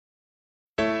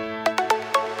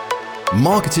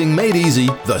Marketing Made Easy,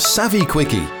 the Savvy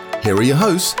Quickie. Here are your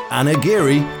hosts, Anna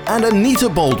Geary and Anita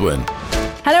Baldwin.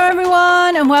 Hello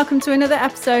everyone, and welcome to another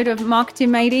episode of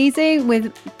Marketing Made Easy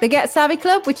with the Get Savvy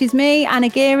Club, which is me, Anna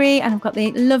Geary, and I've got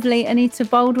the lovely Anita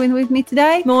Baldwin with me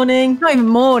today. Morning. Not even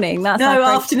morning. That's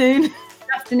afternoon.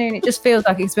 Afternoon. It just feels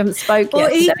like we haven't spoke or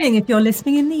yet. Or evening if you're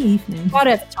listening in the evening.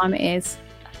 Whatever time it is.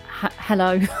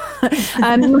 Hello.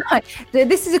 Right.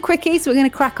 This is a quickie, so we're going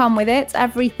to crack on with it.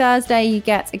 Every Thursday you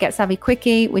get a Get Savvy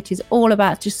Quickie, which is all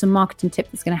about just some marketing tip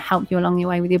that's going to help you along your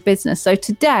way with your business. So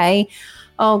today,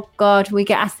 oh God, we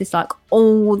get asked this like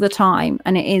all the time,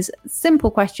 and it is a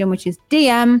simple question, which is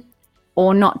DM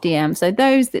or not DM. So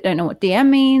those that don't know what DM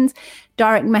means,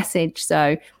 direct message.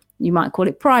 So you might call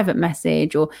it private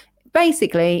message, or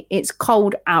basically it's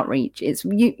cold outreach. It's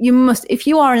you must, if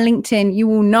you are on LinkedIn, you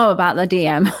will know about the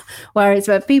DM, where it's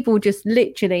where people just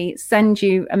literally send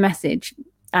you a message,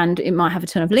 and it might have a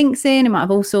ton of links in, it might have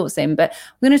all sorts in. But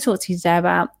we're going to talk to you today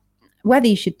about whether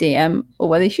you should DM or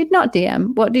whether you should not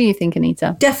DM. What do you think,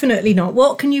 Anita? Definitely not.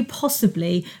 What can you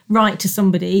possibly write to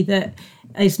somebody that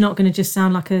is not going to just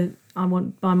sound like I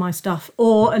want to buy my stuff,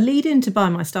 or a lead in to buy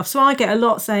my stuff? So I get a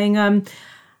lot saying,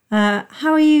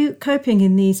 how are you coping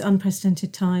in these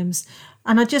unprecedented times?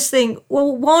 And I just think,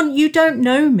 well, one, you don't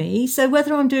know me, so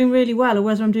whether I'm doing really well or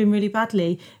whether I'm doing really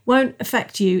badly won't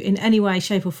affect you in any way,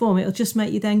 shape or form. It'll just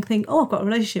make you then think, oh, I've got a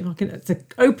relationship. It's an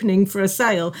opening for a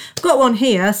sale. I've got one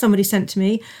here, somebody sent to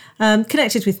me,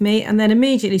 connected with me, and then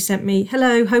immediately sent me,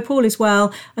 hello, hope all is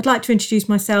well. I'd like to introduce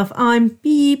myself. I'm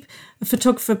Beeb, a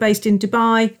photographer based in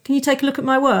Dubai. Can you take a look at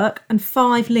my work? And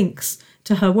 5 links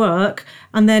to her work,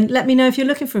 and then let me know if you're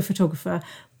looking for a photographer.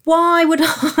 Why would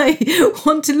I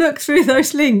want to look through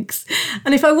those links?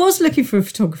 And if I was looking for a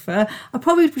photographer, I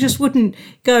probably just wouldn't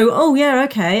go, oh yeah,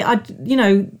 okay, I'd,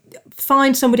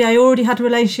 find somebody I already had a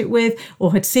relationship with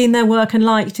or had seen their work and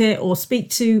liked it, or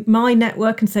speak to my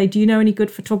network and say, do you know any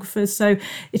good photographers? So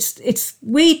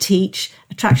we teach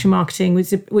attraction marketing,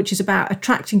 which is about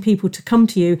attracting people to come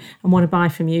to you and want to buy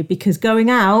from you, because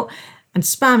going out and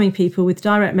spamming people with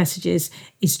direct messages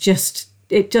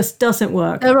it just doesn't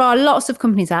work. There are lots of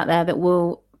companies out there that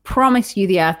will promise you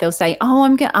the earth. They'll say,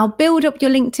 oh, I'll build up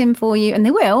your LinkedIn for you. And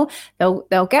they will.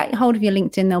 They'll get hold of your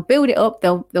LinkedIn. They'll build it up.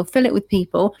 They'll fill it with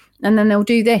people. And then they'll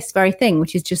do this very thing,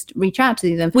 which is just reach out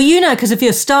to them. Well, because of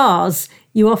your stars,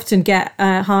 you often get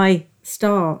a high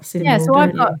star symbol. Yeah, so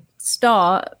I've got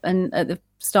star and at the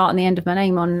start and the end of my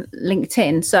name on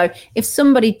LinkedIn. So if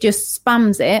somebody just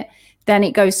spams it, then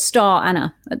it goes star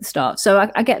Anna at the start. So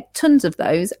I get tons of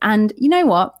those. And you know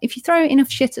what? If you throw enough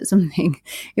shit at something,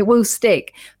 it will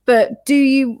stick. But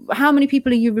how many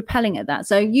people are you repelling at that?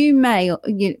 So I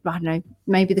don't know,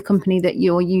 maybe the company that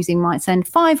you're using might send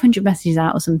 500 messages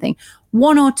out or something.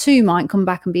 1 or 2 might come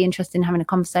back and be interested in having a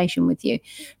conversation with you.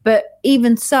 But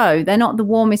even so, they're not the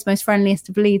warmest, most friendliest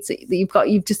of leads that you've got.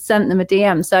 You've just sent them a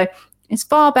DM. So it's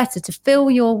far better to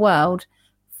fill your world.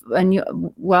 And your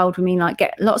world, we mean like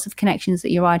get lots of connections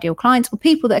at your ideal clients, or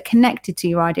people that are connected to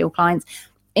your ideal clients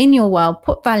in your world.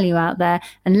 Put value out there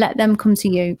and let them come to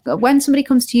you. When somebody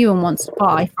comes to you and wants to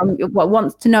buy from you,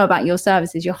 wants to know about your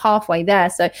services, you're halfway there.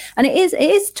 So, and it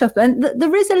is tough, and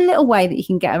there is a little way that you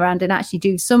can get around and actually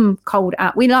do some cold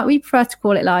out. We prefer to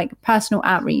call it like personal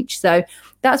outreach. So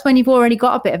that's when you've already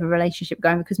got a bit of a relationship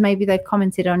going, because maybe they've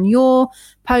commented on your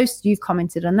post, you've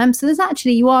commented on them. So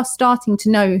you are starting to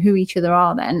know who each other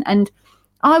are then. And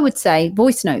I would say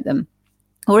voice note them.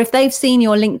 Or if they've seen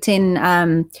your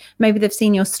LinkedIn, maybe they've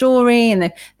seen your story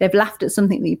and they've laughed at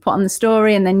something that you put on the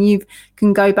story, and then you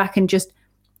can go back and just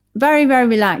very, very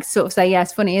relaxed sort of say, yeah,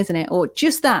 it's funny, isn't it? Or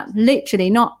just that,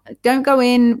 literally don't go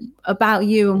in about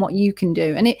you and what you can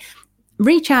do. And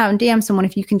reach out and DM someone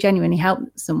if you can genuinely help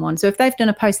someone. So if they've done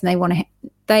a post and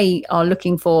they are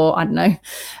looking for, I don't know,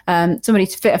 somebody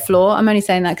to fit a floor. I'm only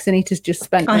saying that because Anita's just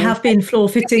spent. I have been floor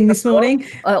fitting this morning.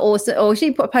 Or she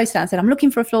put a post out and said, I'm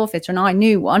looking for a floor fitter, and I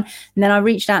knew one. And then I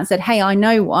reached out and said, hey, I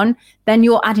know one. Then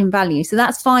you're adding value. So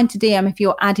that's fine to DM if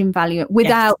you're adding value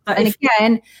without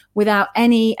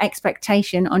any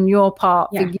expectation on your part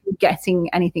for you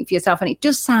getting anything for yourself. And it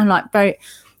does sound like very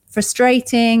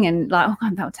frustrating and like, oh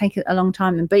God, that would take a long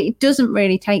time. But it doesn't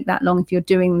really take that long if you're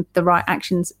doing the right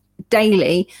actions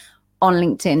daily on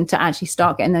LinkedIn to actually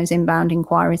start getting those inbound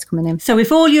inquiries coming in. So if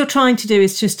all you're trying to do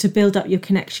is just to build up your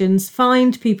connections,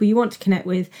 find people you want to connect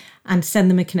with and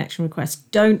send them a connection request.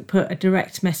 Don't put a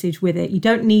direct message with it. You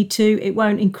don't need to. It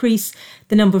won't increase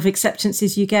the number of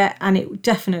acceptances you get, and it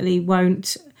definitely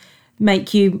won't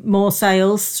make you more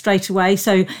sales straight away.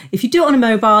 So if you do it on a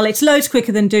mobile, it's loads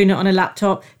quicker than doing it on a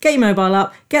laptop. Get your mobile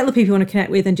up, get the people you want to connect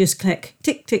with, and just click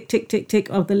tick, tick, tick, tick, tick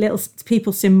of the little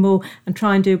people symbol, and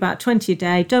try and do about 20 a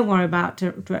day. Don't worry about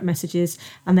direct messages,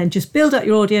 and then just build up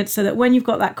your audience so that when you've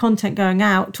got that content going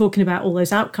out, talking about all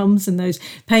those outcomes and those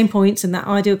pain points and that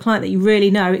ideal client that you really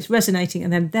know, it's resonating,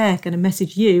 and then they're going to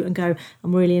message you and go,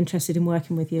 I'm really interested in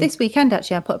working with you. This weekend,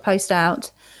 actually, I put a post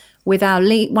out with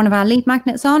one of our lead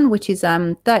magnets on, which is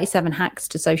 37 hacks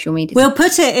to social media. We'll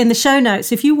put it in the show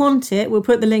notes. If you want it, we'll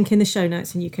put the link in the show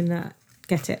notes and you can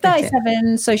get it.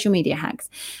 37 social media hacks.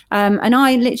 And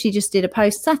I literally just did a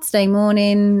post Saturday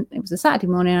morning. It was a Saturday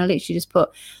morning. I literally just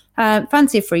put,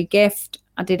 fancy a free gift.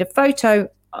 I did a photo,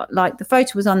 like the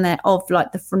photo was on there of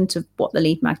like the front of what the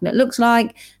lead magnet looks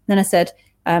like. Then I said,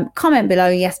 comment below,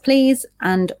 yes, please.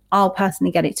 And I'll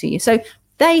personally get it to you. So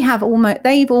they've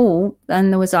all,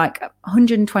 and there was like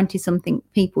 120 something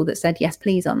people that said yes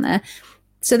please on there.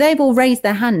 So they've all raised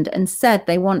their hand and said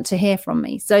they want to hear from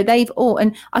me. So they've all,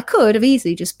 and I could have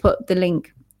easily just put the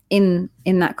link in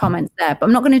that comment there, but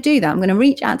I'm not going to do that. I'm going to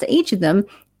reach out to each of them,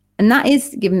 and that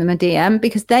is giving them a DM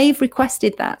because they've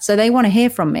requested that. So they want to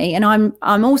hear from me, and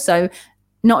I'm also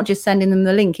not just sending them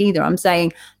the link either. I'm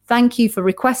saying, thank you for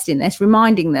requesting this,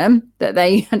 reminding them that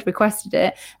they had requested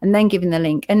it, and then giving the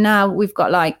link. And now we've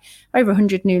got like over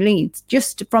 100 new leads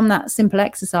just from that simple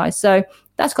exercise. So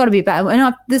that's got to be better.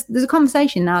 And there's a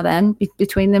conversation now then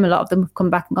between them. A lot of them have come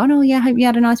back and gone, oh yeah, hope you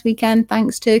had a nice weekend.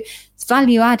 Thanks to, it's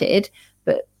value added.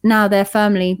 But now they're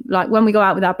firmly, like when we go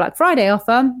out with our Black Friday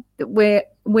offer, that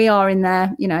we are in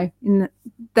there, you know,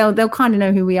 they'll kind of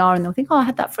know who we are, and they'll think, oh, I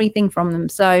had that free thing from them.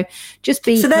 So just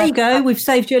be. So there you go. We've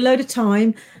saved you a load of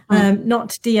time, not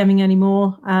DMing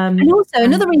anymore. And also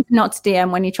another reason not to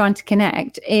DM when you're trying to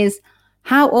connect is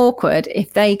how awkward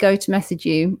if they go to message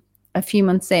you a few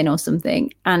months in or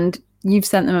something, and you've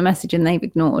sent them a message and they've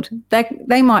ignored.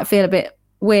 They might feel a bit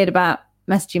weird about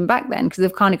messaging back then because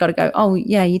they've kind of got to go, oh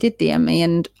yeah, you did DM me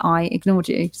and I ignored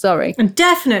you, sorry. And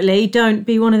definitely don't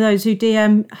be one of those who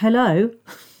DM hello.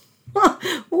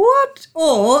 What?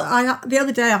 Or the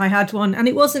other day I had one, and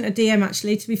it wasn't a DM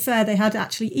actually, to be fair. They had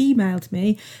actually emailed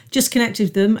me, just connected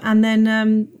with them, and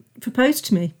then proposed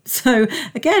to me. So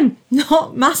again,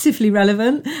 not massively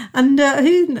relevant, and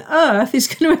who on earth is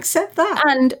going to accept that?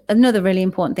 And another really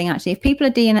important thing actually, if people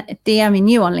are DMing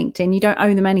you on LinkedIn, you don't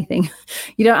owe them anything.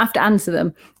 You don't have to answer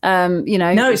them. You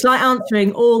know, no, it's like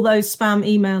answering all those spam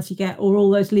emails you get or all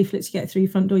those leaflets you get through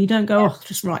your front door. You don't go, oh,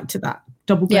 just write to that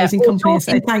double glazing company and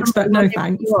say thanks but no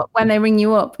thanks. When they ring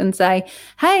you up and say,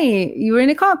 hey, you were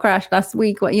in a car crash last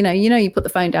week, what, you know you put the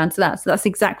phone down to that. So that's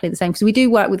exactly the same, because we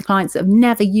do work with clients that have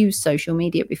never used social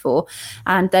media before,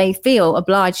 and they feel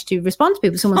obliged to respond to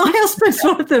people. My husband's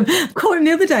one of them. I caught him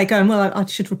the other day going, well, I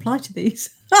should reply to these.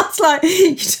 I was like,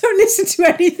 you don't listen to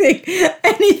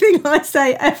anything I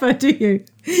say ever, do you?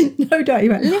 No, don't.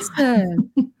 You went,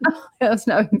 listen. There's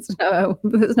no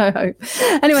hope.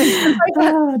 Anyway,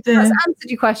 that's answered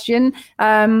your question.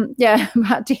 Yeah,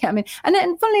 about DMing. And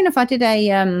then, funnily enough, I did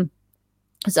a.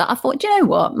 So I thought, do you know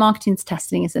what? Marketing's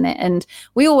testing, isn't it? And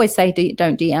we always say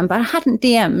don't DM, but I hadn't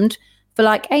DM'd for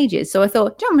like ages. So I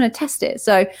thought, I'm going to test it.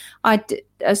 So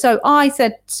I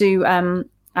said to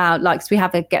so we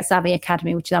have a Get Savvy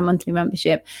Academy, which is our monthly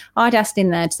membership. I'd asked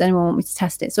in there, does anyone want me to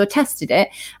test it? So I tested it,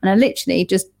 and I literally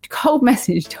just cold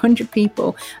messaged 100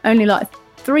 people. Only like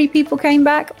 3 people came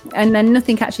back, and then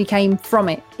nothing actually came from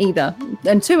it either.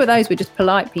 And 2 of those were just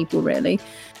polite people, really.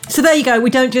 So there you go. We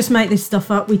don't just make this stuff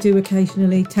up. We do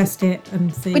occasionally test it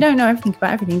and see. We don't know everything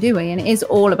about everything, do we? And it is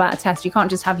all about a test. You can't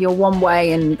just have your one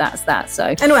way and that's that.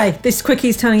 So anyway, this quickie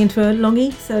is turning into a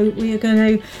longie. So we are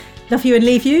going to love you and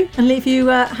leave you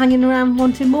hanging around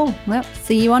wanting more. Well,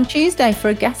 see you on Tuesday for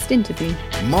a guest interview.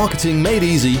 Marketing Made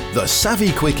Easy, the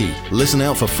Savvy Quickie. Listen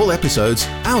out for full episodes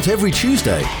out every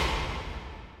Tuesday.